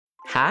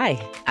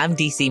Hi, I'm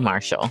DC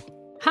Marshall.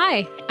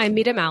 Hi, I'm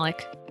Mita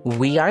Malik.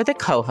 We are the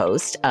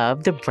co-host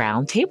of the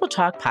Brown Table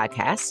Talk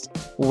podcast,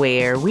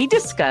 where we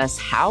discuss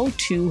how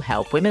to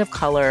help women of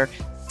color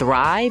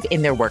thrive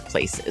in their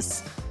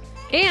workplaces.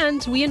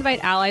 And we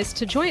invite allies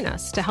to join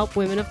us to help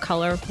women of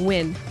color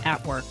win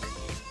at work.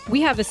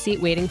 We have a seat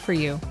waiting for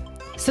you.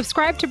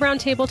 Subscribe to Brown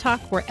Table Talk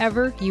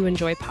wherever you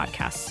enjoy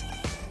podcasts.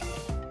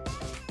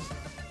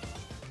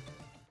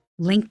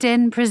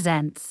 LinkedIn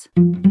presents.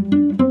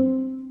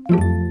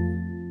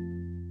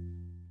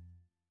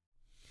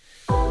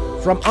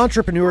 From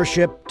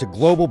entrepreneurship to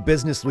global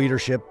business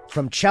leadership,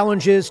 from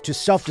challenges to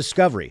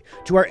self-discovery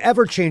to our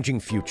ever-changing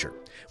future,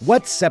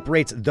 what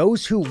separates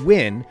those who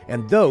win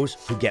and those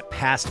who get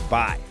passed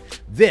by?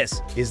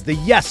 This is the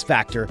Yes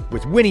Factor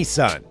with Winnie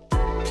Sun.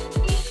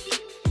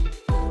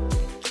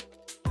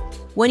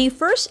 When you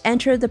first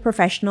entered the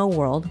professional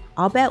world,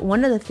 I'll bet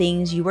one of the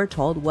things you were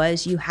told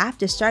was you have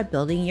to start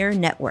building your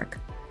network.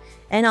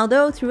 And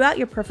although throughout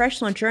your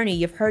professional journey,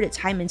 you've heard it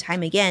time and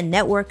time again,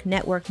 network,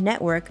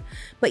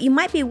 but you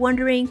might be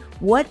wondering,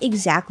 what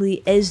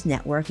exactly is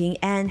networking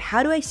and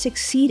how do I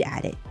succeed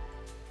at it?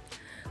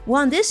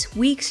 Well, on this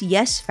week's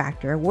Yes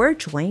Factor, we're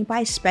joined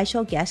by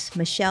special guest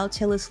Michelle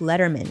Tillis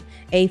Lederman,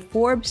 a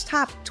Forbes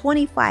top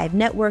 25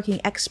 networking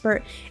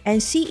expert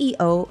and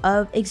CEO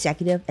of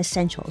Executive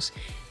Essentials.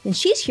 And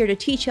she's here to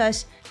teach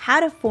us how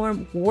to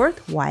form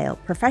worthwhile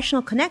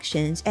professional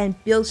connections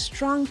and build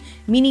strong,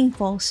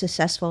 meaningful,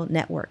 successful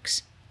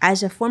networks.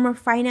 As a former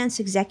finance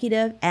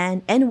executive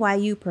and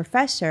NYU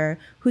professor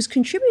who's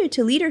contributed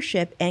to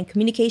leadership and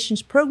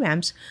communications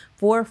programs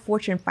for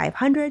Fortune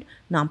 500,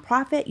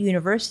 nonprofit,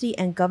 university,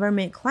 and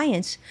government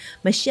clients,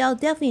 Michelle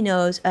definitely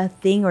knows a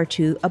thing or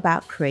two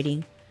about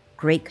creating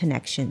great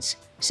connections.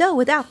 So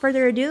without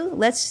further ado,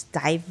 let's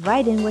dive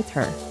right in with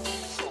her.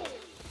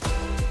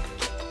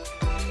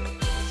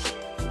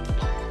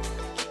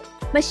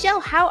 Michelle,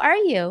 how are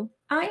you?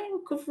 I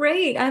am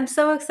great. I'm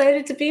so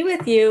excited to be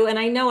with you. And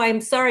I know, I'm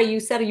sorry you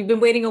said you've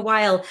been waiting a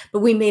while, but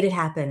we made it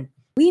happen.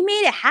 We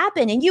made it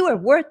happen, and you were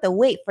worth the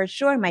wait for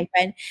sure, my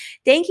friend.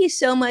 Thank you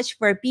so much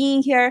for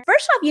being here.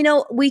 First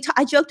off,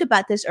 I joked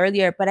about this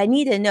earlier, but I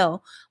need to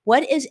know,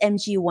 what is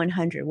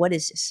MG100? What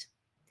is this?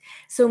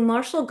 So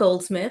Marshall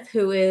Goldsmith,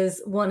 who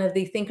is one of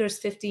the Thinkers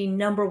 50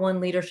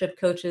 #1 leadership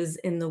coaches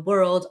in the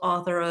world,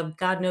 author of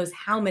God knows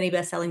how many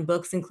best-selling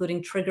books,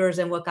 including Triggers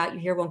and What Got You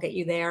Here Won't Get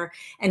You There,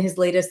 and his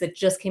latest that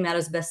just came out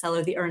as a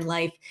bestseller, The Earned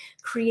Life,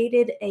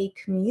 created a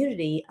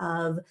community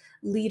of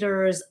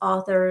leaders,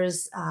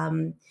 authors,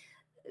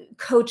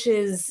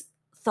 coaches,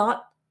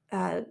 thought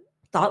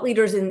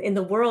leaders in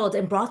the world,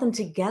 and brought them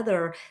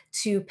together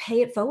to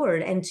pay it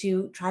forward and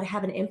to try to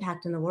have an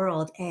impact in the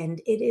world.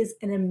 And it is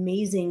an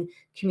amazing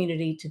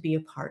community to be a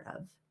part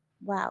of.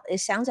 Wow, it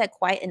sounds like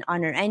quite an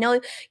honor. I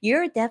know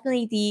you're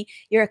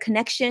you're a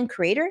connection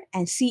creator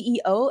and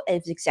CEO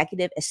of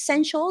Executive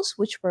Essentials,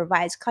 which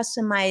provides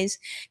customized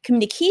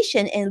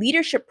communication and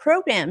leadership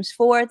programs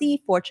for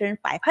the Fortune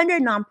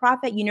 500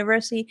 nonprofit,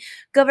 university,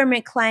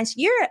 government clients.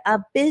 You're a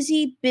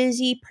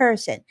busy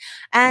person.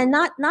 And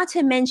not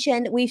to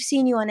mention, we've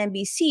seen you on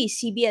NBC,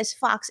 CBS,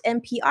 Fox,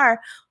 NPR,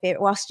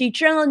 Wall Street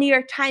Journal, New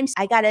York Times.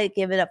 I got to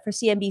give it up for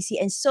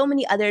CNBC and so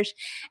many others.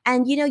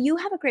 And you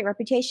have a great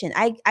reputation.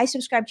 I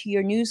subscribe to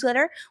your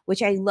newsletter,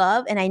 which I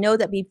love. And I know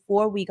that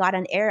before we got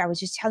on air, I was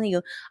just telling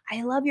you,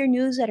 I love your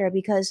newsletter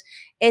because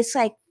it's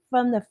like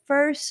from the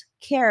first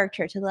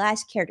character to the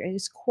last character,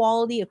 it's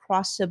quality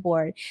across the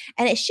board.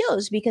 And it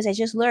shows because I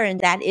just learned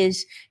that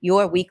is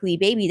your weekly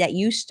baby that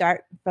you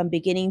start from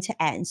beginning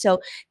to end. So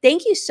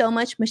thank you so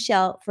much,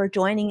 Michelle, for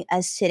joining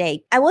us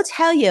today. I will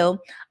tell you,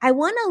 I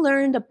want to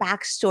learn the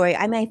backstory.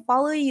 I may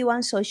follow you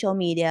on social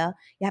media.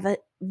 You have a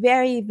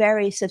very,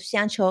 very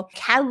substantial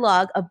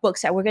catalog of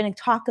books that we're going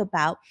to talk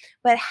about.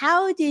 But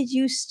how did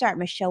you start,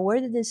 Michelle?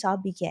 Where did this all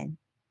begin?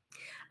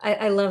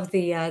 I love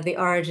the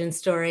origin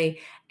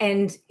story.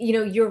 And,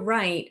 you're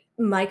right.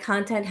 My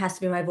content has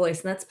to be my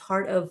voice. And that's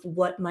part of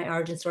what my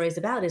origin story is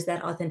about, is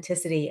that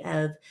authenticity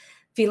of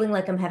feeling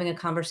like I'm having a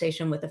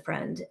conversation with a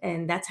friend.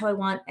 And that's how I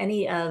want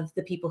any of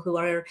the people who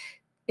are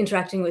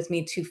interacting with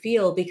me to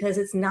feel, because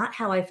it's not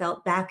how I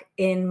felt back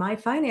in my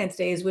finance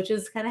days, which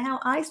is kind of how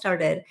I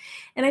started.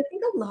 And I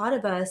think a lot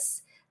of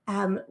us,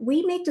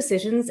 we make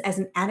decisions as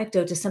an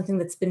anecdote to something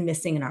that's been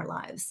missing in our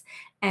lives.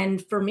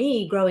 And for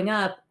me, growing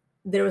up,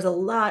 there was a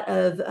lot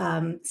of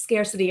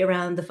scarcity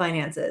around the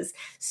finances.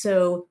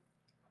 So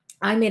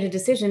I made a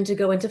decision to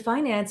go into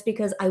finance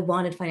because I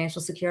wanted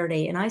financial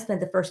security. And I spent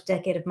the first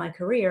decade of my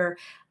career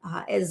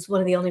as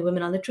one of the only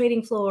women on the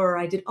trading floor.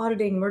 I did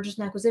auditing, mergers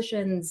and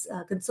acquisitions,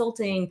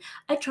 consulting.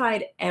 I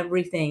tried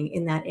everything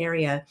in that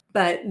area.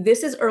 But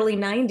this is early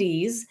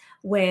 90s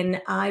when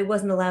I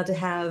wasn't allowed to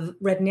have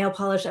red nail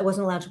polish. I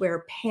wasn't allowed to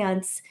wear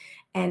pants.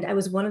 And I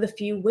was one of the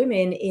few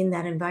women in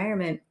that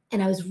environment.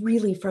 And I was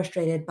really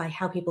frustrated by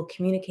how people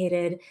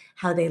communicated,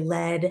 how they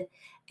led.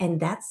 And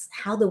that's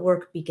how the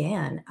work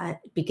began. It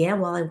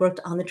began while I worked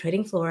on the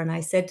trading floor. And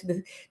I said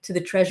to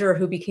the treasurer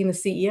who became the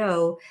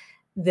CEO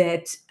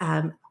that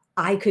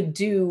I could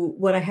do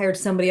what I hired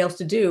somebody else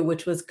to do,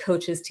 which was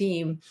coach his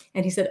team.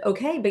 And he said,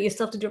 okay, but you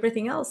still have to do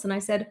everything else. And I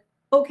said,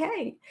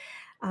 okay.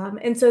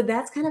 And so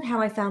that's kind of how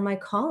I found my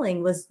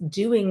calling, was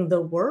doing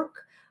the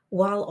work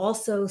while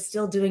also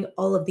still doing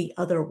all of the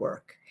other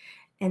work.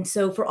 And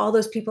so for all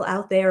those people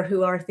out there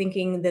who are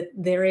thinking that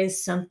there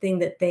is something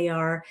that they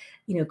are,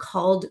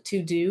 called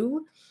to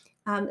do,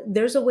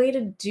 there's a way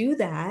to do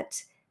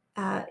that,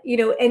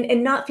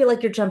 and not feel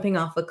like you're jumping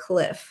off a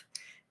cliff.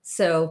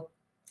 So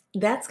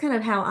that's kind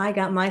of how I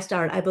got my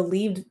start. I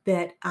believed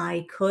that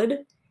I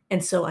could,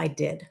 and so I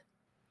did.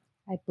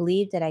 I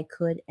believed that I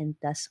could, and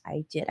thus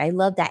I did. I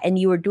love that. And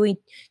you were doing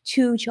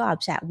two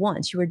jobs at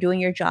once. You were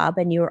doing your job,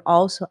 and you were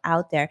also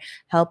out there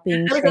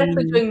helping, I was actually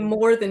training. doing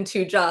more than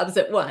 2 jobs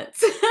at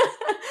once.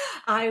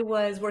 I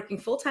was working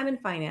full-time in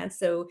finance.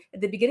 So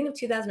at the beginning of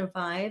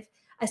 2005,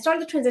 I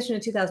started the transition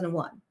in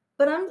 2001.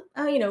 But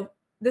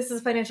this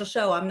is a financial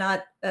show. I'm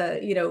not,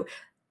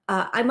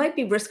 I might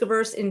be risk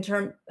averse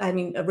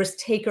a risk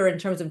taker in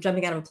terms of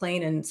jumping out of a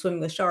plane and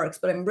swimming with sharks,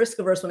 but I'm risk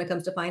averse when it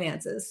comes to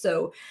finances.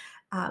 So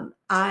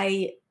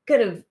I could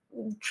have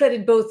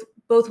treaded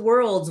both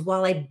worlds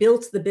while I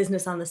built the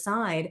business on the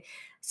side.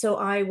 So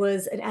I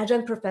was an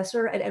adjunct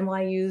professor at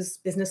NYU's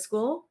business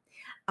school.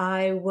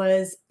 I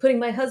was putting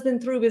my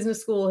husband through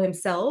business school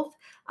himself.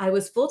 I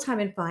was full-time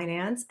in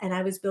finance, and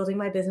I was building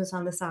my business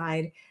on the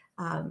side,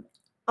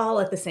 all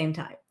at the same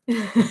time.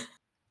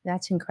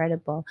 That's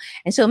incredible.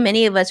 And so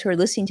many of us who are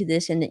listening to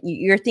this, and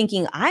you're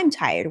thinking, I'm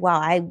tired.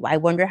 Wow, I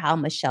wonder how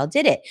Michelle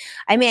did it.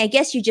 I mean, I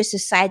guess you just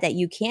decide that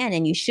you can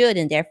and you should,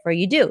 and therefore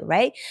you do,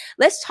 right?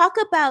 Let's talk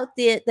about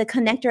the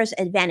connector's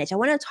advantage. I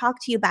want to talk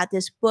to you about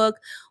this book.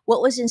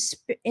 What was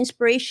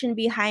inspiration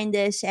behind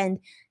this? And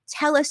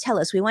tell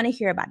us. We want to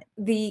hear about it.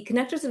 The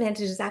Connector's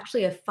Advantage is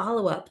actually a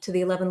follow-up to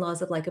the 11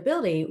 Laws of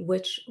Likability,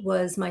 which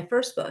was my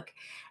first book.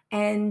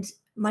 And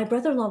my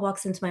brother-in-law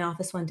walks into my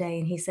office one day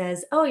and he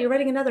says, "Oh, you're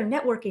writing another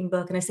networking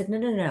book." And I said,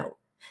 No.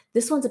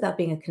 This one's about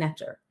being a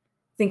connector.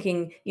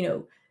 Thinking,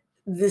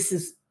 this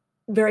is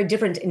very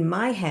different in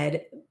my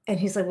head. And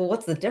he's like, "Well,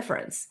 what's the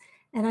difference?"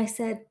 And I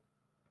said,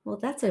 "Well,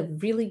 that's a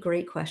really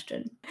great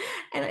question."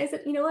 And I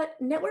said, "You know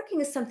what?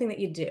 Networking is something that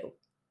you do.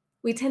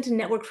 We tend to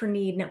network for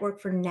need,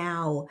 network for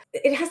now.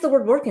 It has the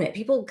word work in it.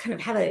 People kind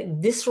of have a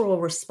visceral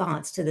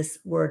response to this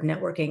word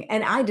networking.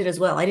 And I did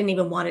as well. I didn't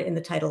even want it in the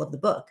title of the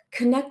book.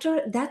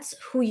 Connector, that's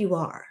who you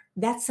are.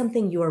 That's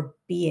something you're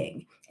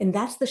being. And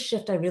that's the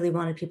shift I really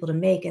wanted people to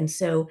make. And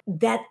so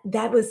that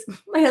was,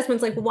 my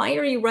husband's like, "Why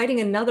are you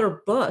writing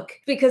another book?"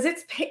 Because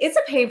it's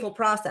a painful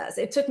process.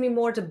 It took me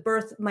more to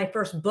birth my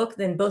first book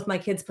than both my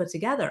kids put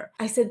together.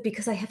 I said,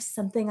 "Because I have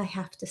something I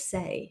have to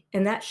say."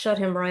 And that shut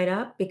him right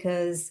up,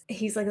 because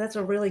he's like, "That's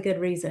a really good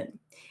reason."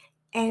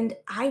 And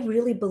I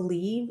really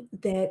believe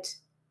that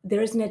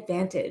there is an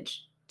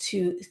advantage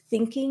to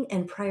thinking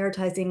and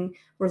prioritizing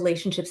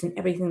relationships in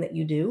everything that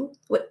you do,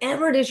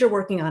 whatever it is you're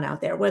working on out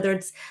there, whether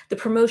it's the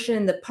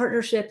promotion, the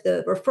partnership,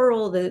 the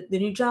referral, the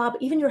new job,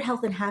 even your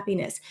health and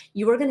happiness.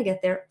 You are going to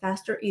get there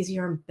faster,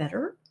 easier, and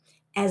better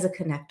as a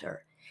connector.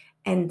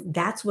 And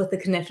that's what the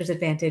Connector's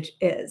Advantage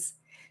is.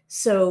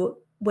 So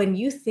when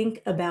you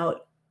think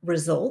about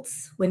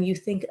results, when you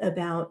think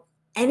about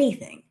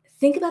anything,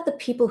 think about the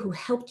people who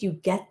helped you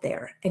get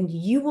there, and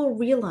you will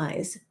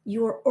realize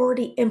you are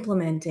already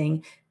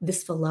implementing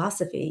this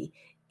philosophy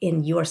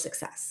in your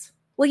success.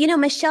 Well,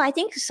 Michelle, I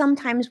think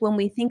sometimes when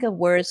we think of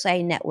words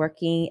like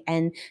networking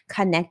and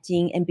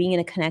connecting and being in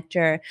a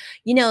connector,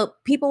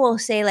 people will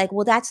say like,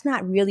 well, that's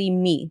not really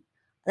me.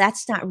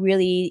 That's not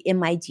really in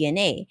my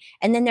DNA.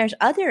 And then there's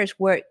others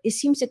where it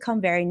seems to come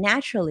very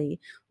naturally.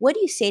 What do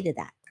you say to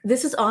that?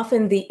 This is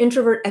often the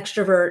introvert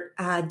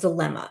extrovert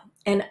dilemma.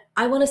 And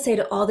I want to say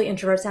to all the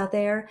introverts out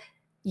there,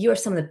 you are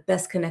some of the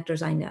best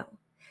connectors I know.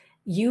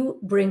 You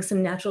bring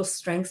some natural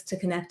strengths to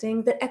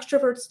connecting that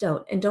extroverts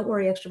don't. And don't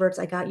worry, extroverts,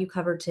 I got you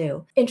covered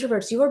too.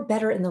 Introverts, you are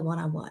better in the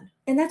one-on-one.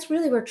 And that's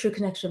really where true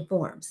connection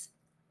forms.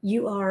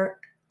 You are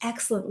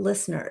excellent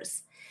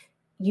listeners.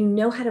 You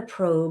know how to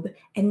probe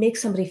and make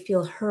somebody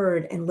feel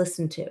heard and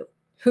listened to.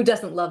 Who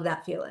doesn't love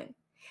that feeling?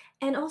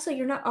 And also,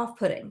 you're not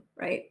off-putting,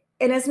 right?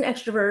 And as an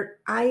extrovert,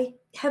 I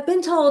have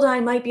been told I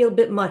might be a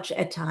bit much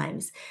at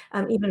times,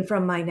 even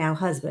from my now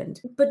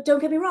husband. But don't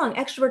get me wrong,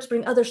 extroverts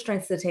bring other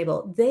strengths to the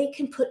table. They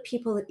can put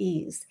people at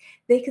ease.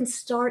 They can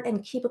start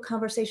and keep a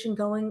conversation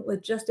going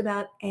with just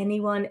about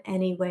anyone,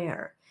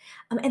 anywhere.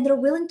 And they're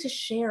willing to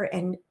share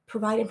and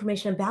provide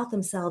information about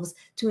themselves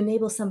to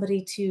enable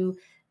somebody to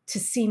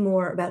see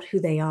more about who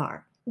they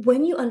are.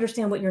 When you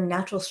understand what your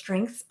natural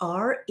strengths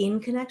are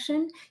in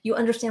connection, you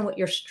understand what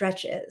your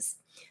stretch is.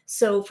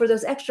 So for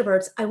those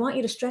extroverts, I want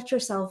you to stretch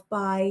yourself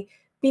by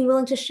being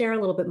willing to share a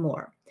little bit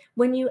more.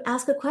 When you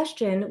ask a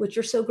question, which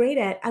you're so great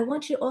at, I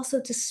want you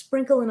also to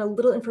sprinkle in a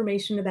little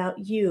information about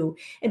you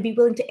and be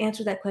willing to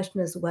answer that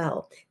question as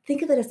well.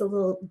 Think of it as a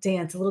little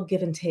dance, a little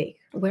give and take.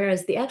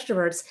 Whereas the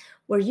extroverts,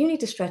 where you need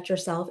to stretch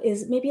yourself,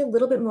 is maybe a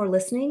little bit more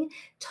listening,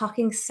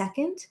 talking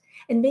second,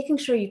 and making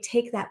sure you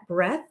take that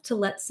breath to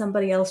let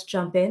somebody else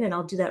jump in. And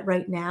I'll do that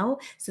right now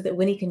so that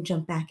Winnie can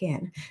jump back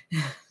in.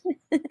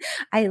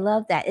 I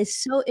love that. It's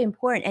so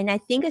important. And I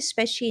think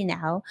especially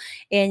now,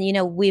 and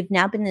we've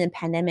now been in the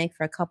pandemic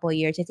for a couple of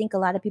years. I think a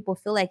lot of people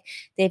feel like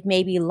they've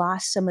maybe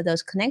lost some of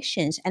those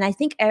connections. And I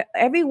think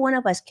every one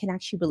of us can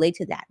actually relate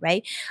to that,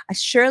 right?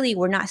 Surely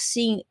we're not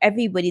seeing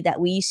everybody that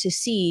we used to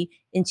see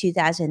in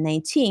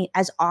 2019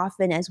 as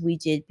often as we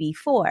did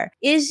before.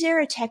 Is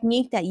there a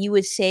technique that you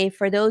would say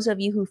for those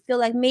of you who feel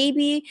like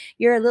maybe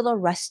you're a little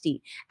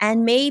rusty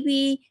and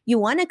maybe you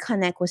want to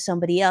connect with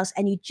somebody else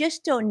and you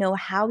just don't know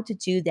how to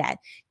do that?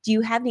 Do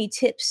you have any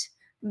tips?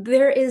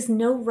 There is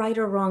no right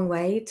or wrong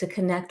way to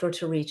connect or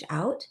to reach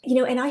out.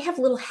 And I have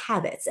little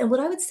habits. And what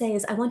I would say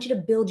is I want you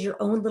to build your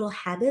own little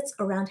habits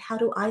around how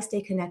do I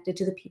stay connected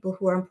to the people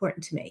who are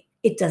important to me.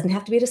 It doesn't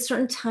have to be at a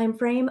certain time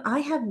frame. I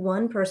have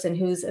one person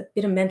who's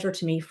been a mentor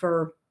to me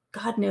for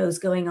God knows,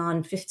 going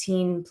on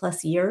 15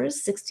 plus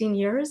years, 16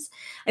 years.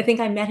 I think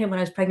I met him when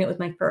I was pregnant with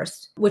my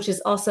first, which is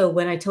also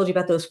when I told you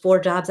about those 4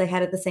 jobs I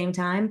had at the same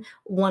time.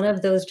 One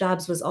of those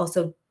jobs was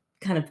also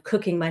kind of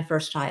cooking my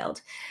first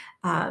child.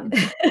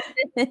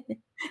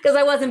 Because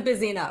I wasn't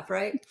busy enough,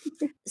 right?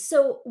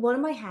 So one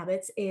of my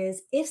habits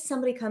is if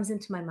somebody comes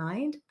into my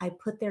mind, I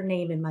put their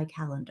name in my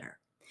calendar.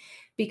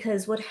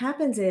 Because what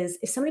happens is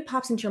if somebody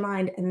pops into your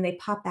mind and then they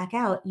pop back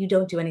out, you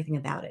don't do anything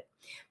about it.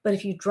 But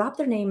if you drop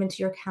their name into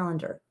your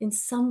calendar in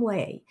some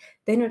way,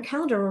 then your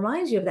calendar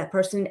reminds you of that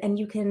person and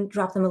you can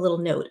drop them a little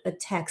note, a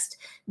text,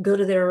 go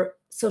to their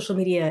social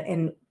media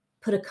and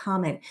put a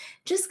comment,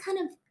 just kind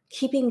of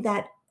keeping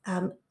that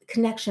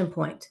connection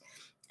point.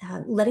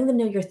 Letting them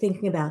know you're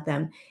thinking about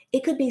them.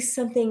 It could be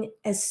something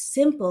as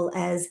simple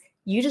as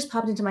you just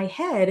popped into my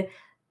head.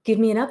 Give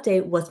me an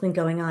update. What's been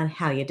going on?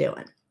 How you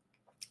doing?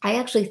 I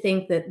actually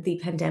think that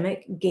the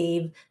pandemic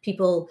gave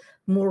people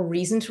more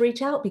reason to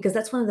reach out because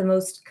that's one of the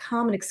most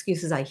common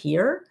excuses I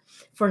hear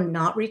for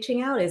not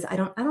reaching out is I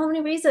don't have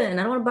any reason.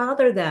 I don't want to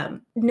bother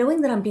them.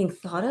 Knowing that I'm being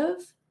thought of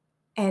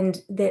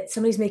and that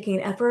somebody's making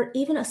an effort,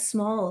 even a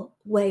small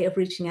way of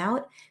reaching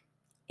out,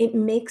 it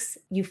makes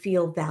you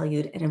feel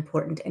valued and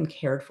important and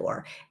cared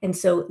for. And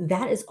so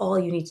that is all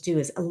you need to do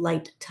is a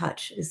light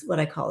touch is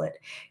what I call it.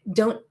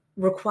 Don't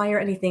require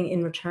anything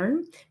in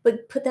return,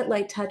 but put that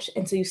light touch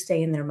and so you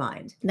stay in their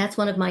mind. And that's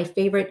one of my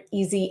favorite,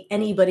 easy,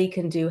 anybody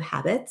can do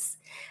habits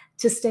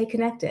to stay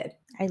connected.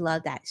 I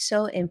love that.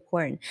 So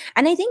important.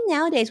 And I think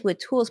nowadays with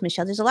tools,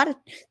 Michelle, there's a lot of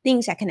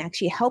things that can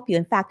actually help you.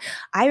 In fact,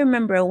 I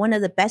remember one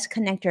of the best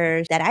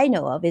connectors that I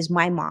know of is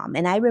my mom.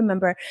 And I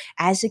remember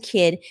as a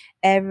kid,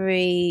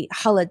 every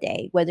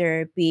holiday,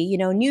 whether it be,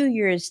 New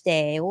Year's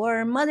Day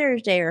or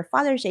Mother's Day or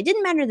Father's Day, it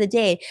didn't matter the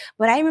day,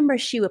 but I remember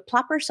she would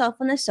plop herself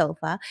on the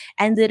sofa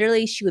and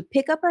literally she would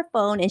pick up her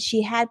phone and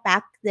she had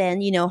back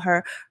then,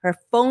 her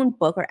phone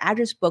book or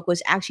address book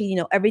was actually,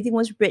 everything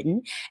was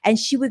written and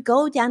she would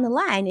go down the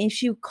line and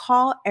she would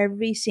call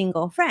every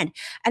single friend.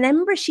 And I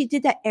remember she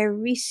did that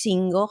every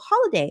single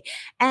holiday.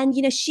 And,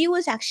 she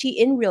was actually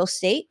in real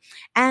estate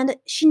and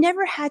she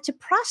never had to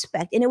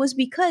prospect. And it was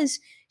because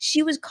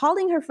she was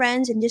calling her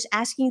friends and just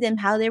asking them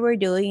how they were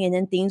doing. And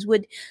then things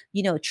would,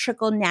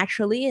 trickle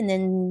naturally. And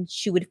then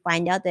she would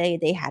find out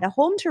they had a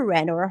home to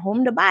rent or a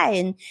home to buy.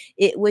 And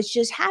it was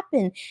just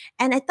happen.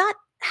 And I thought,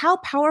 how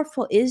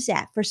powerful is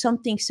that for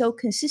something so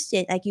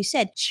consistent? Like you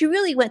said, she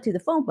really went through the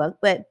phone book,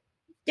 but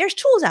there's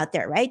tools out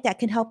there, right, that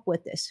can help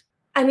with this.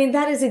 I mean,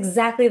 that is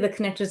exactly the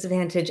connector's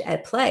advantage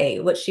at play.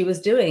 What she was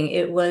doing,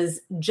 it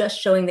was just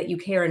showing that you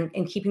care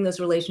and keeping those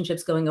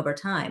relationships going over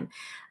time.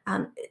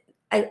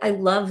 I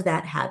love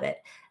that habit.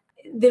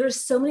 There are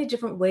so many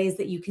different ways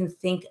that you can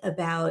think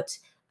about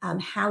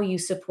how you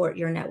support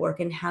your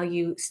network and how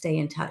you stay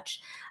in touch.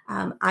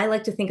 I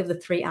like to think of the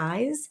 3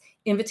 I's: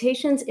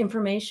 invitations,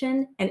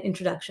 information, and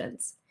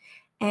introductions.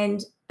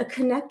 And a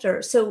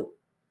connector. So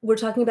we're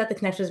talking about the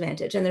connector's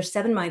advantage, and there's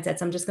 7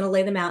 mindsets. I'm just going to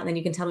lay them out, and then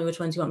you can tell me which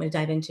ones you want me to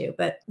dive into.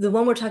 But the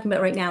one we're talking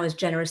about right now is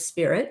generous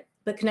spirit.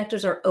 But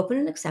connectors are open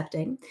and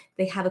accepting.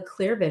 They have a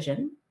clear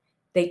vision.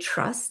 They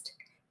trust.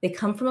 They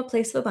come from a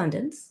place of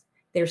abundance.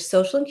 They're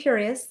social and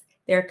curious.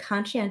 They're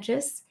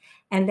conscientious,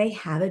 and they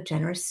have a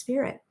generous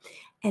spirit.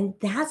 And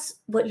that's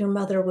what your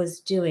mother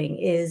was doing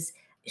is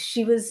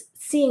she was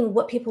seeing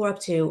what people were up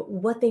to,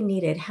 what they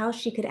needed, how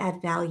she could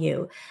add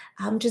value,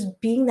 just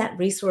being that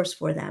resource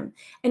for them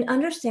and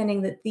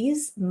understanding that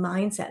these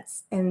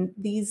mindsets and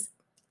these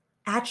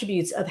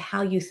attributes of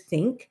how you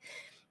think,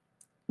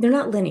 they're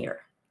not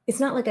linear. It's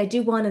not like I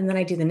do one and then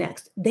I do the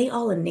next. They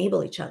all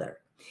enable each other.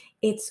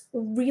 It's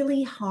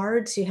really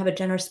hard to have a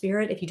generous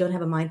spirit if you don't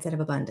have a mindset of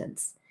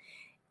abundance.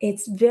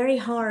 It's very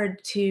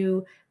hard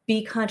to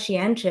be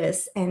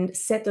conscientious and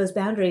set those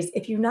boundaries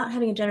if you're not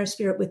having a generous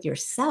spirit with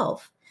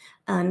yourself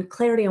and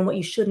clarity on what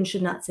you should and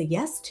should not say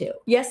yes to.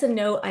 Yes and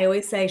no, I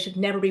always say, should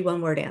never be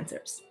one-word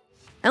answers.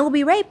 And we'll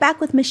be right back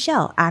with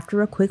Michelle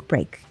after a quick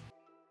break.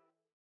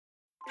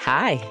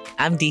 Hi,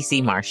 I'm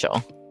DC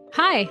Marshall.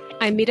 Hi,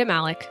 I'm Mita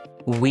Malik.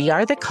 We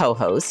are the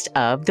co-host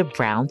of the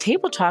Brown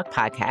Table Talk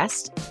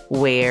podcast,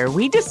 where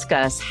we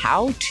discuss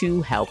how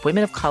to help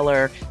women of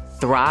color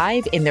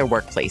thrive in their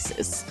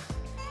workplaces.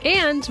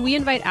 And we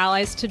invite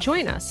allies to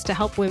join us to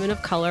help women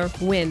of color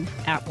win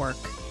at work.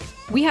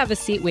 We have a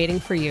seat waiting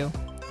for you.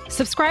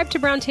 Subscribe to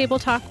Brown Table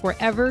Talk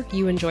wherever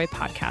you enjoy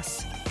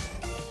podcasts.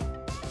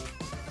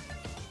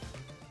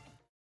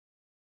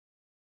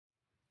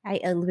 I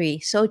agree.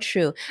 So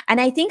true.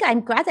 And I think I'm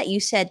glad that you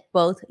said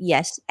both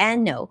yes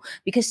and no,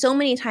 because so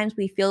many times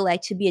we feel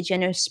like to be a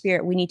generous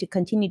spirit, we need to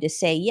continue to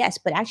say yes,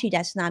 but actually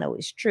that's not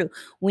always true.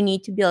 We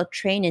need to be able to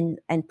train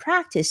and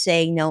practice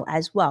saying no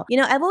as well.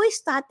 I've always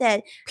thought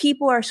that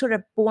people are sort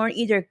of born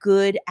either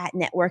good at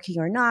networking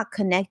or not,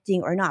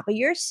 connecting or not, but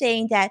you're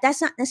saying that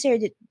that's not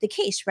necessarily the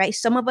case, right?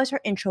 Some of us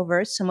are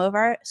introverts, some of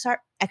us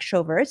are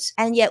extroverts,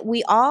 and yet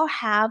we all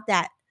have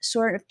that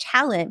sort of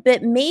talent,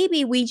 but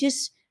maybe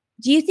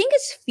do you think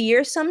it's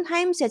fear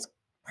sometimes that's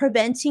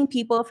preventing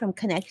people from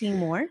connecting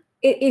more?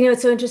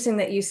 It's so interesting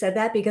that you said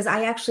that, because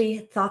I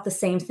actually thought the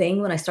same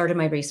thing when I started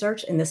my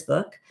research in this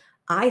book.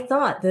 I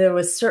thought there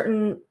was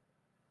certain,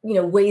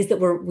 ways that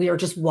we are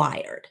just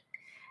wired.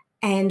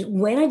 And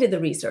when I did the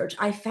research,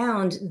 I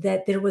found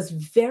that there was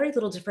very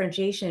little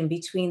differentiation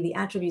between the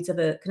attributes of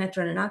a connector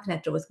and a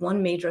non-connector, with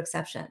one major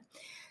exception.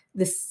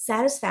 The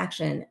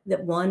satisfaction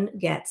that one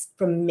gets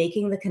from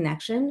making the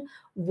connection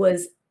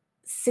was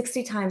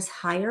 60 times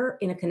higher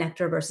in a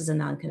connector versus a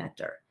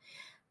non-connector.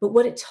 But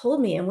what it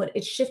told me, and what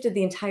it shifted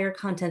the entire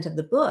content of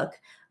the book,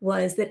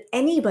 was that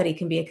anybody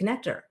can be a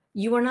connector.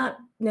 You are not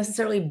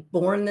necessarily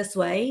born this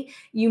way.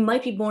 You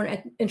might be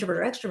born introvert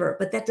or extrovert,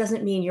 but that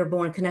doesn't mean you're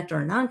born connector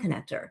or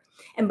non-connector.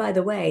 And by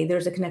the way,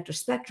 there's a connector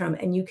spectrum,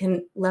 and you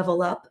can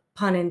level up,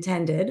 pun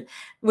intended,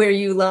 where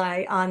you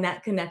lie on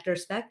that connector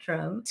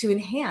spectrum to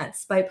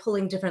enhance by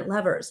pulling different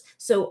levers.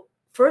 So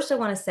first, I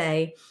want to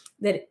say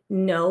that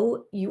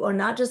no, you are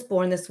not just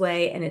born this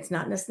way, and it's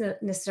not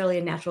necessarily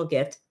a natural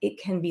gift. It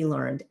can be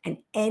learned, and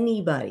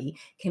anybody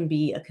can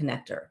be a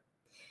connector.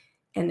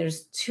 And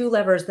there's two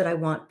levers that I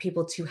want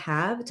people to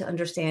have to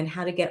understand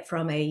how to get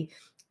from a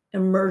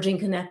emerging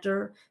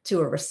connector to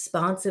a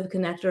responsive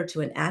connector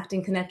to an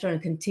acting connector,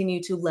 and continue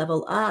to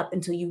level up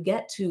until you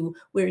get to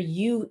where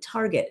you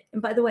target.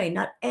 And by the way,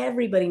 not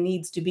everybody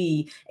needs to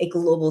be a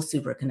global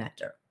super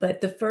connector. But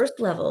the first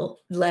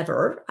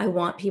lever I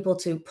want people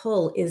to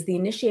pull is the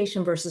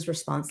initiation versus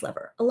response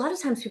lever. A lot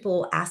of times people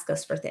will ask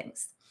us for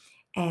things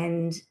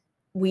and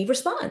we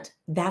respond.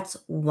 That's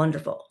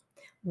wonderful.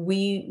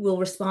 We will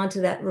respond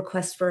to that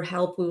request for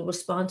help. We will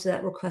respond to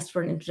that request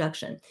for an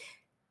introduction.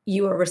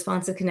 You are a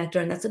responsive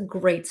connector, and that's a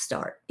great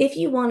start. If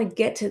you want to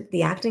get to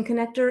the acting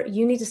connector,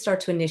 you need to start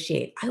to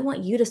initiate. I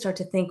want you to start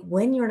to think,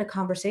 when you're in a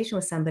conversation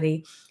with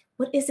somebody,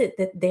 what is it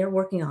that they're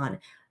working on?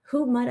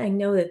 Who might I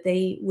know that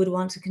they would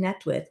want to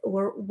connect with?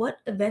 Or what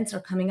events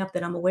are coming up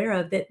that I'm aware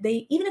of that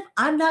they, even if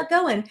I'm not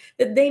going,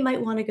 that they might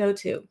want to go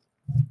to?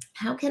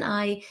 How can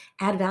I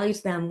add value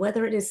to them,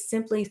 whether it is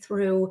simply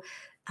through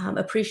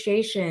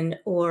appreciation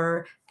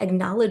or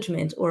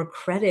acknowledgement or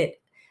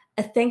credit?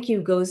 A thank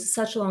you goes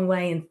such a long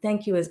way, and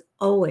thank you is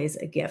always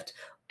a gift.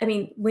 I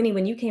mean, Winnie,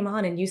 when you came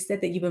on and you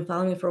said that you've been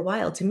following me for a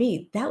while, to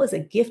me, that was a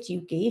gift you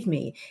gave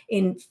me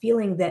in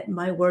feeling that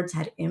my words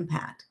had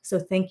impact. So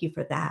thank you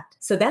for that.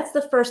 So that's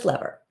the first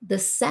lever. The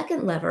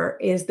second lever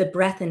is the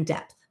breadth and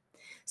depth.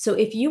 So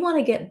if you want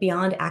to get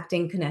beyond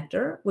acting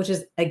connector, which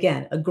is,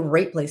 again, a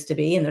great place to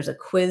be, and there's a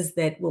quiz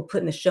that we'll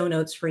put in the show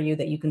notes for you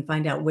that you can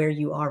find out where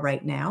you are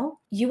right now,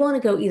 you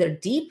want to go either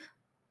deep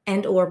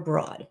and or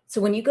broad.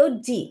 So when you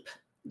go deep,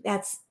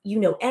 that's,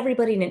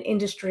 everybody in an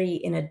industry,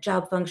 in a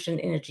job function,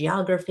 in a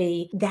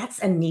geography, that's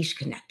a niche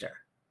connector.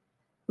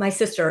 My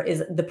sister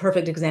is the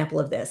perfect example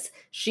of this.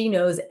 She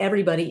knows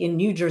everybody in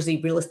New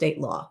Jersey real estate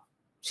law.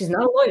 She's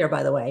not a lawyer,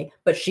 by the way,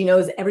 but she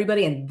knows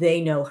everybody and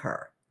they know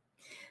her.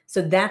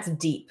 So that's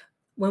deep.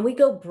 When we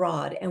go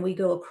broad and we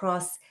go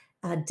across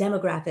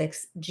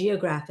demographics,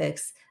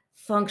 geographics,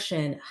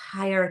 function,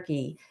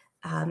 hierarchy,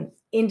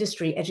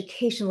 industry,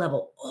 education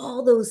level,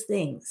 all those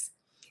things,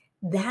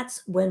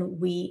 that's when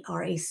we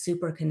are a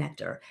super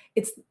connector.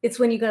 It's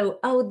when you go,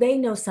 oh, they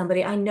know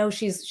somebody. I know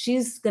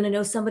she's going to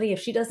know somebody. If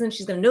she doesn't,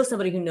 she's going to know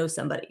somebody who knows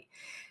somebody.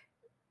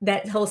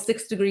 That whole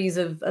 6 degrees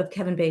of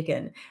Kevin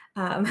Bacon.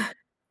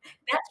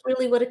 That's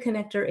really what a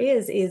connector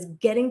is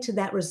getting to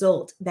that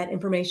result, that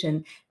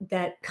information,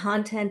 that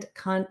content,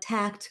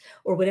 contact,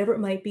 or whatever it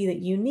might be that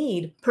you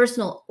need,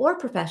 personal or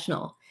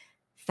professional,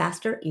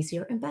 faster,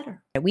 easier, and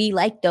better. We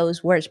like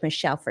those words,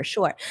 Michelle, for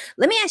sure.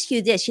 Let me ask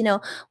you this.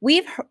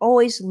 We've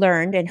always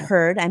learned and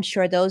heard, I'm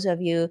sure those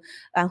of you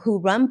who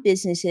run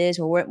businesses,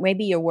 or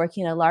maybe you're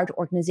working in a large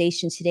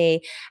organization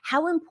today,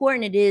 how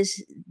important it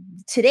is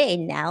today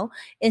now,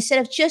 instead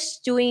of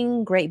just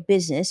doing great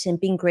business and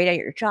being great at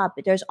your job,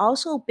 but there's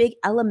also a big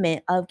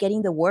element of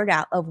getting the word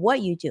out of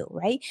what you do,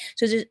 right?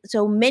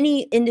 So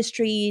many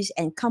industries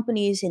and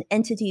companies and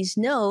entities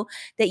know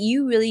that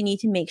you really need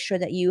to make sure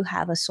that you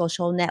have a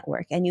social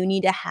network, and you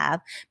need to have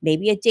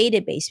maybe a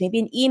database, maybe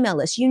an email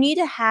list. You need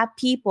to have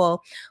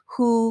people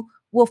who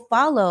will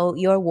follow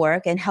your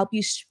work and help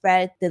you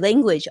spread the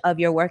language of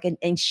your work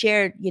and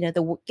share,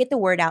 get the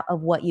word out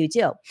of what you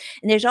do.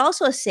 And there's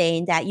also a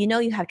saying that,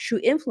 you have true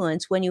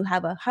influence when you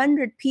have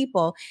 100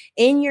 people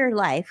in your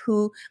life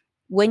who,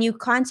 when you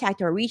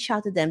contact or reach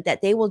out to them,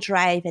 that they will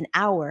drive an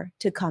hour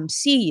to come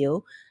see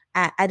you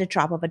at a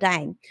drop of a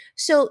dime.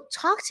 So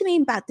talk to me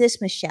about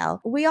this,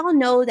 Michelle. We all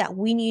know that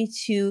we need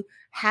to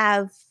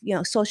have,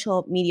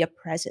 social media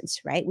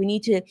presence, right? We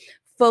need to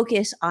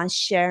focus on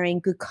sharing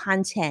good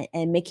content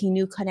and making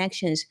new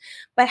connections.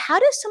 But how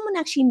does someone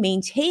actually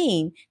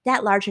maintain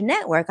that larger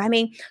network? I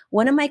mean,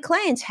 one of my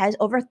clients has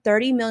over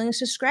 30 million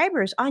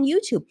subscribers on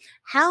YouTube.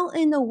 How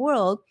in the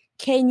world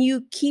can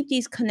you keep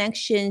these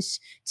connections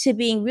to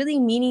being really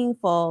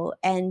meaningful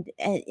and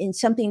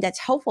something that's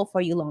helpful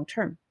for you long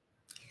term?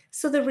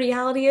 So the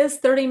reality is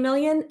 30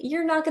 million,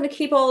 you're not going to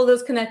keep all of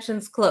those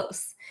connections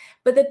close.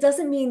 But that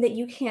doesn't mean that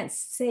you can't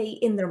stay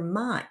in their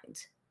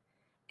mind.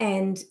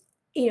 And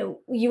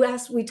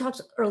we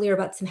talked earlier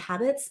about some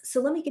habits. So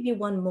let me give you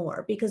one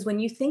more, because when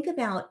you think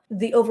about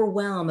the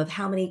overwhelm of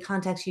how many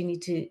contacts you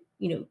need to,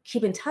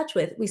 keep in touch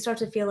with, we start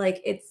to feel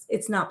like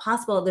it's not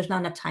possible. There's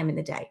not enough time in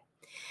the day.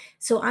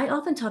 So I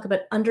often talk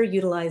about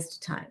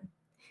underutilized time,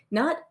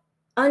 not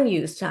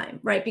unused time,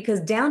 right? Because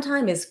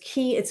downtime is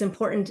key. It's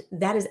important.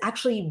 That is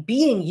actually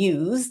being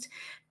used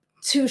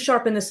to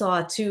sharpen the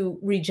saw, to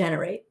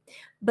regenerate,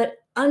 but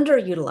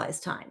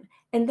underutilized time.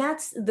 And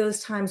that's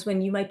those times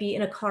when you might be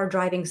in a car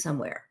driving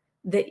somewhere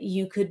that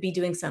you could be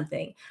doing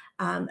something.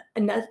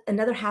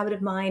 Another habit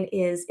of mine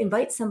is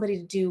invite somebody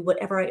to do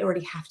whatever I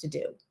already have to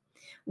do,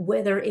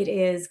 whether it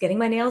is getting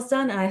my nails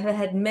done. I have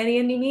had many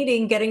a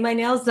meeting getting my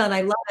nails done.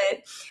 I love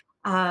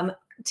it.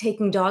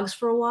 Taking dogs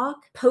for a walk,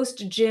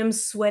 post-gym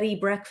sweaty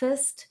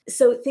breakfast.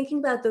 So thinking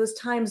about those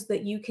times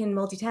that you can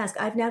multitask.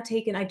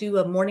 I do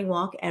a morning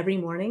walk every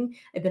morning.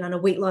 I've been on a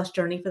weight loss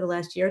journey for the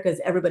last year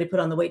because everybody put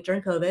on the weight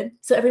during COVID.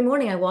 So every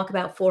morning I walk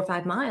about 4 or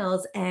 5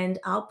 miles and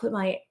I'll put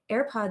my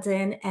AirPods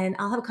in and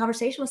I'll have a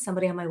conversation with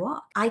somebody on my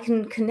walk. I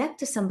can connect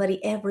to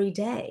somebody every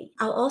day.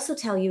 I'll also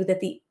tell you that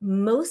the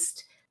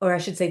least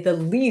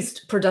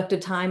productive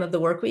time of the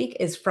work week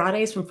is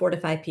Fridays from 4 to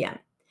 5 p.m.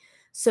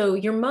 So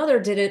your mother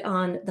did it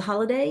on the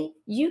holiday.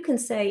 You can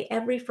say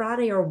every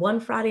Friday or one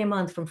Friday a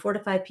month from 4 to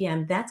 5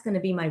 p.m., that's going to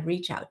be my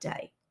reach out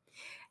day.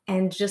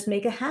 And just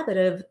make a habit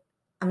of,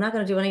 I'm not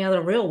going to do any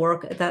other real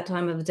work at that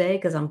time of the day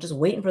because I'm just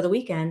waiting for the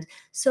weekend.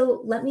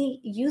 So let me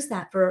use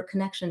that for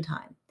connection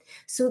time.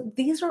 So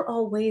these are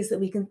all ways that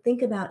we can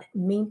think about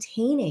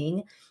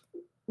maintaining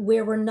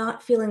where we're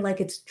not feeling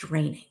like it's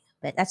draining.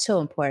 But that's so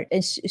important.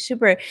 It's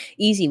super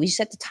easy. We just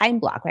have to time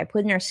block, right?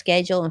 Put in our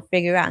schedule and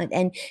figure out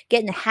and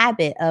get in the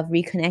habit of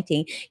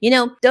reconnecting.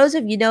 Those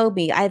of you know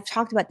me, I've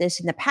talked about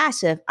this in the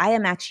past. I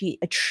am actually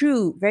a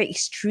true, very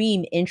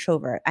extreme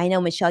introvert. I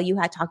know, Michelle, you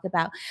had talked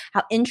about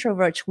how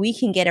introverts, we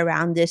can get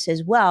around this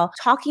as well.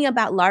 Talking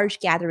about large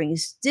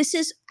gatherings, this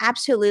is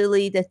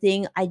absolutely the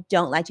thing I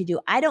don't like to do.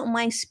 I don't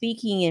mind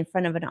speaking in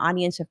front of an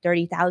audience of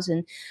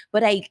 30,000,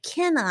 but I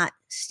cannot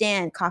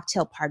stand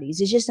cocktail parties.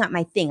 It's just not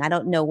my thing. I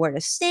don't know where to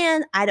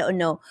stand. I don't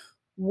know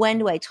when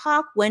do I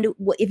talk.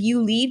 If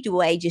you leave, do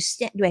I just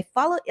stand? Do I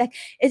follow? Like,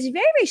 it's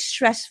very, very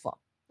stressful.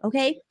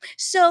 Okay.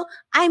 So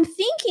I'm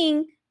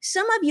thinking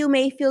some of you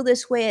may feel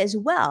this way as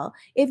well.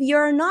 If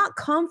you're not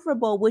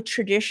comfortable with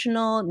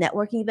traditional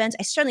networking events,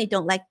 I certainly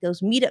don't like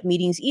those meetup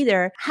meetings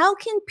either. How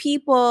can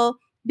people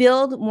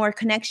build more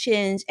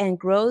connections and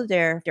grow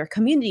their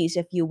communities,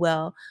 if you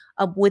will,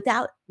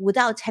 without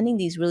attending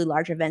these really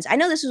large events? I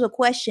know this is a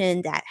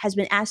question that has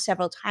been asked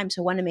several times,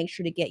 so I want to make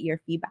sure to get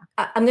your feedback.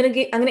 I'm going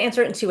to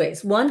answer it in two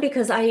ways. One,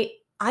 because I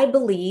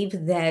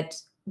believe that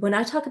when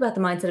I talk about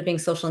the mindset of being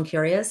social and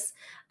curious,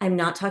 I'm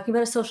not talking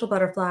about a social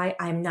butterfly.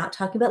 I'm not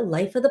talking about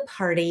life of the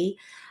party.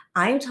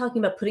 I'm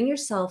talking about putting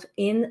yourself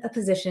in a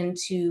position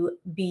to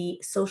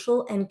be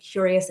social and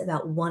curious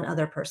about one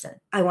other person.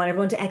 I want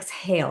everyone to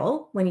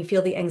exhale when you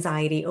feel the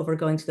anxiety over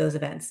going to those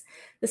events.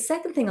 The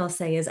second thing I'll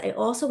say is I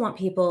also want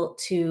people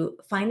to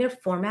find their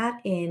format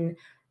in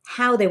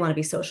how they want to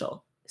be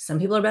social. Some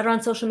people are better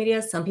on social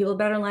media. Some people are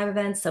better on live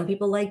events. Some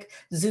people like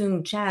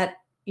Zoom, chat,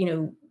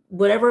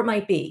 whatever it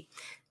might be.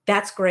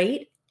 That's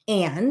great.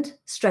 And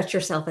stretch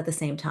yourself at the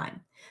same time.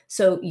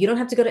 So you don't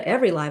have to go to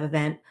every live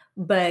event,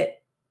 but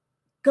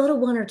go to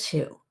one or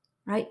two,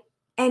 right?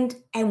 And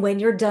when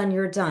you're done,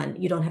 you're done.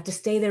 You don't have to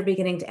stay there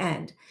beginning to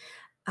end.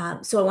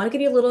 So I want to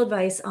give you a little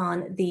advice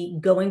on the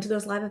going to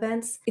those live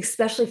events,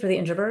 especially for the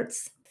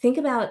introverts. Think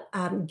about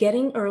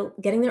getting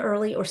there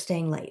early or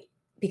staying late,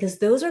 because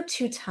those are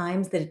two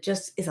times that it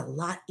just is a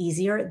lot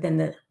easier than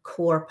the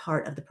core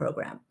part of the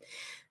program.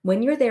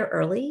 When you're there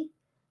early,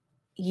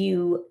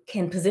 you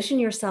can position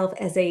yourself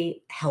as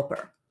a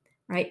helper.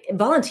 Right?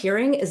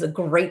 Volunteering is a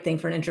great thing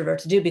for an introvert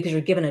to do because you're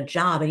given a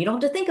job and you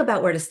don't have to think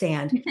about where to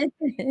stand.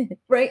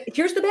 Right?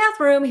 Here's the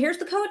bathroom. Here's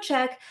the coat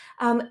check.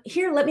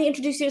 Here, let me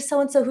introduce you to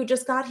so-and-so who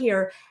just got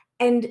here.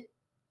 And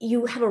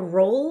you have a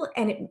role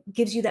and it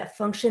gives you that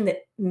function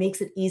that makes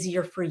it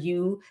easier for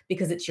you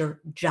because it's your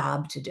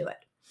job to do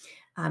it.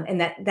 And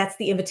that's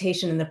the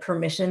invitation and the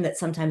permission that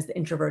sometimes the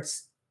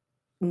introverts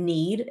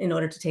need in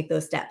order to take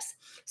those steps.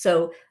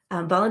 So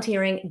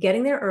volunteering,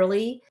 getting there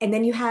early, and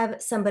then you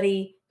have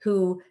somebody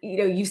who,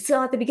 you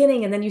saw at the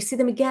beginning and then you see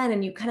them again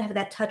and you kind of have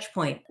that touch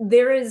point.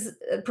 There is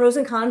pros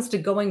and cons to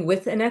going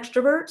with an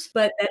extrovert,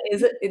 but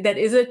that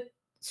is a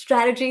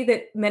strategy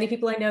that many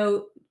people I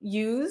know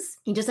use.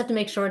 You just have to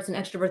make sure it's an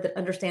extrovert that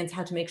understands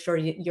how to make sure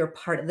you're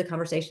part of the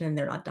conversation and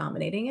they're not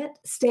dominating it.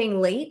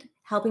 Staying late,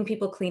 helping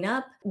people clean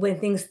up when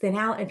things thin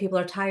out and people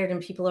are tired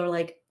and people are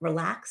like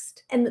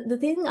relaxed. And the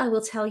thing I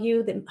will tell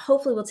you that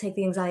hopefully will take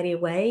the anxiety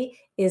away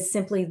is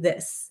simply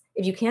this.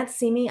 If you can't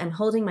see me, I'm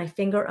holding my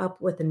finger up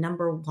with the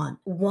number 1.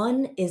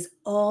 1 is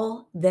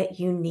all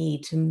that you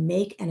need to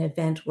make an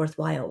event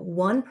worthwhile.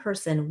 One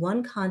person,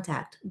 one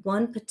contact,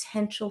 one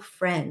potential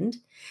friend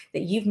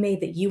that you've made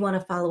that you want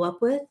to follow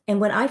up with. And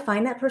when I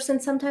find that person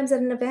sometimes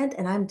at an event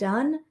and I'm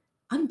done,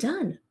 I'm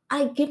done.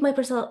 I give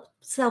myself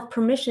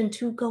permission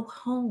to go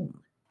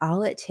home.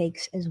 All it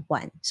takes is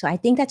 1. So I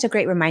think that's a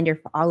great reminder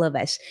for all of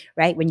us,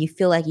 right? When you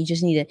feel like you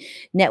just need to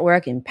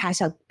network and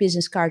pass out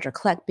business cards or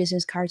collect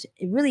business cards,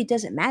 it really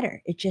doesn't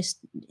matter. It's just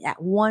that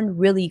 1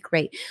 really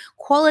great.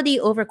 Quality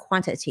over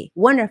quantity.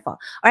 Wonderful.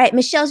 All right,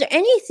 Michelle, is there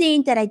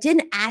anything that I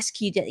didn't ask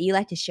you that you'd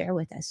like to share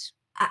with us?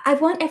 I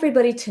want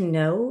everybody to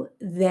know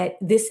that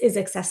this is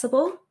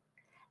accessible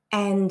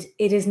and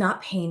it is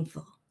not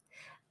painful.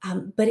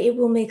 But it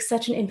will make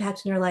such an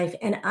impact in your life.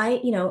 And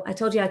I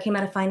told you I came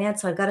out of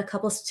finance, so I've got a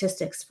couple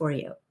statistics for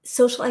you.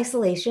 Social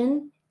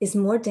isolation is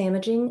more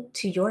damaging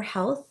to your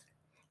health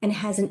and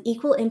has an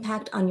equal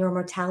impact on your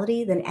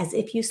mortality than as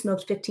if you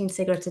smoked 15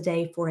 cigarettes a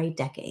day for a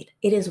decade.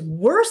 It is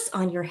worse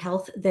on your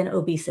health than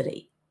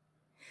obesity.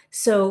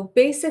 So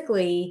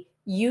basically,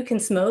 you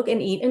can smoke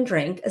and eat and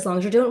drink as long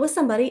as you're doing it with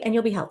somebody and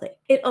you'll be healthy.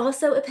 It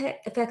also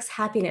affects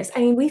happiness. I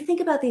mean, we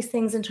think about these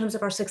things in terms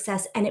of our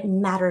success and it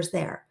matters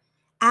there.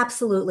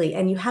 Absolutely.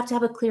 And you have to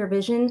have a clear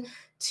vision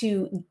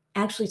to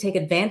actually take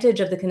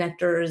advantage of the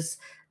connectors,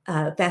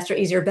 faster,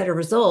 easier, better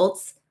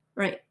results,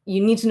 right?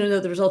 You need to know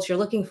the results you're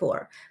looking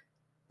for.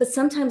 But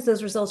sometimes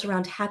those results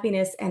around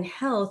happiness and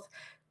health,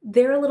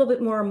 they're a little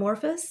bit more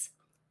amorphous,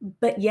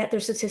 but yet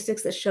there's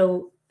statistics that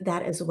show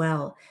that as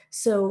well.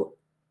 So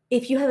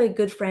if you have a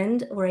good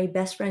friend or a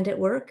best friend at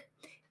work,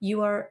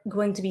 you are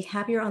going to be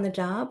happier on the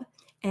job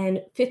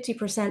and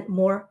 50%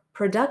 more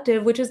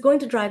productive, which is going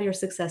to drive your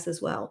success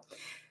as well.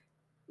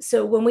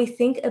 So when we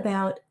think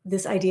about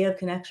this idea of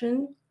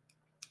connection,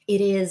 it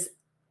is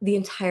the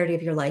entirety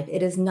of your life.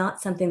 It is not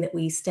something that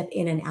we step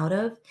in and out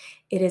of.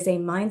 It is a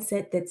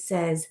mindset that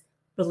says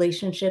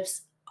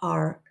relationships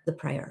are the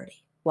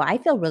priority. Well, I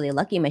feel really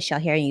lucky, Michelle,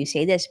 hearing you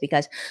say this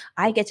because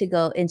I get to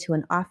go into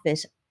an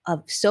office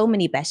of so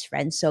many best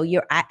friends. So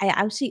I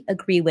absolutely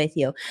agree with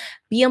you.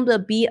 Being able to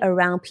be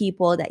around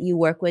people that you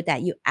work with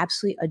that you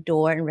absolutely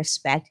adore and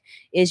respect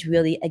is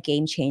really a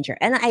game changer.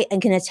 And I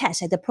can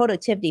attest that the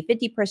productivity,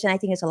 50%, I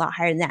think is a lot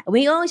higher than that.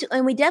 We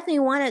definitely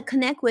want to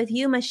connect with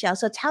you, Michelle.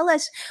 So tell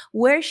us,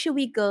 where should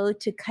we go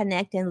to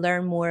connect and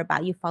learn more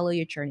about you, follow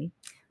your journey?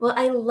 Well,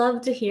 I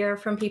love to hear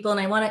from people and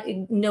I want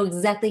to know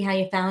exactly how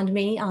you found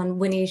me on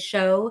Winnie's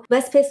show.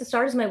 Best place to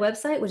start is my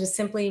website, which is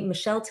simply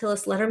Michelle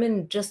Tillis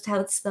Lederman, just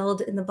how it's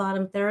spelled in the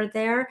bottom third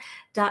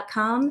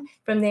there.com.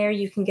 From there,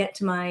 you can get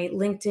to my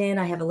LinkedIn.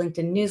 I have a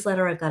LinkedIn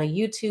newsletter. I've got a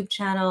YouTube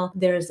channel.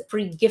 There's a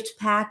free gift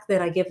pack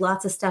that I give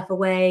lots of stuff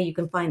away. You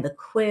can find the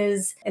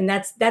quiz. And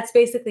that's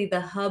basically the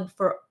hub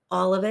for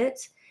all of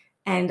it.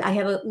 And I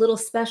have a little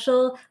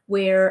special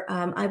where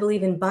I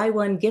believe in buy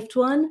one, gift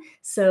one.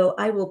 So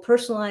I will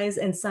personalize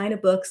and sign a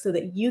book so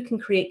that you can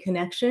create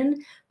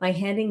connection by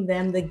handing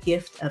them the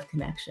gift of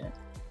connection.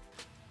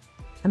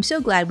 I'm so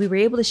glad we were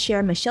able to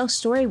share Michelle's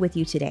story with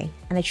you today.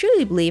 And I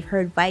truly believe her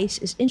advice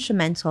is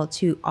instrumental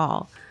to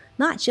all,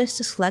 not just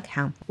a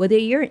slughound. Whether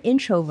you're an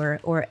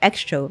introvert or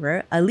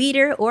extrovert, a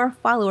leader or a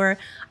follower,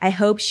 I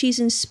hope she's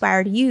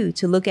inspired you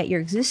to look at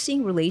your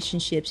existing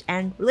relationships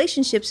and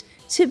relationships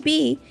to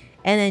be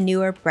in a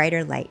newer,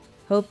 brighter light.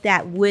 Hope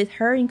that with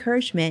her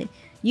encouragement,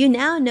 you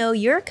now know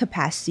your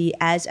capacity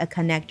as a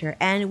connector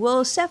and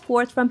will set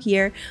forth from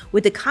here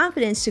with the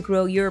confidence to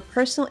grow your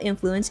personal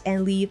influence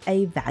and leave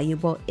a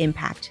valuable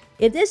impact.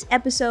 If this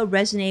episode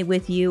resonated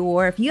with you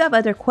or if you have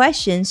other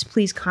questions,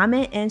 please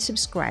comment and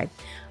subscribe.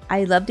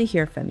 I'd love to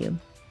hear from you.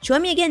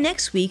 Join me again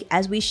next week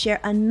as we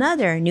share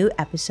another new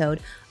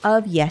episode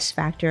of Yes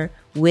Factor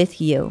with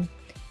you.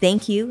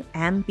 Thank you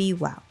and be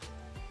well.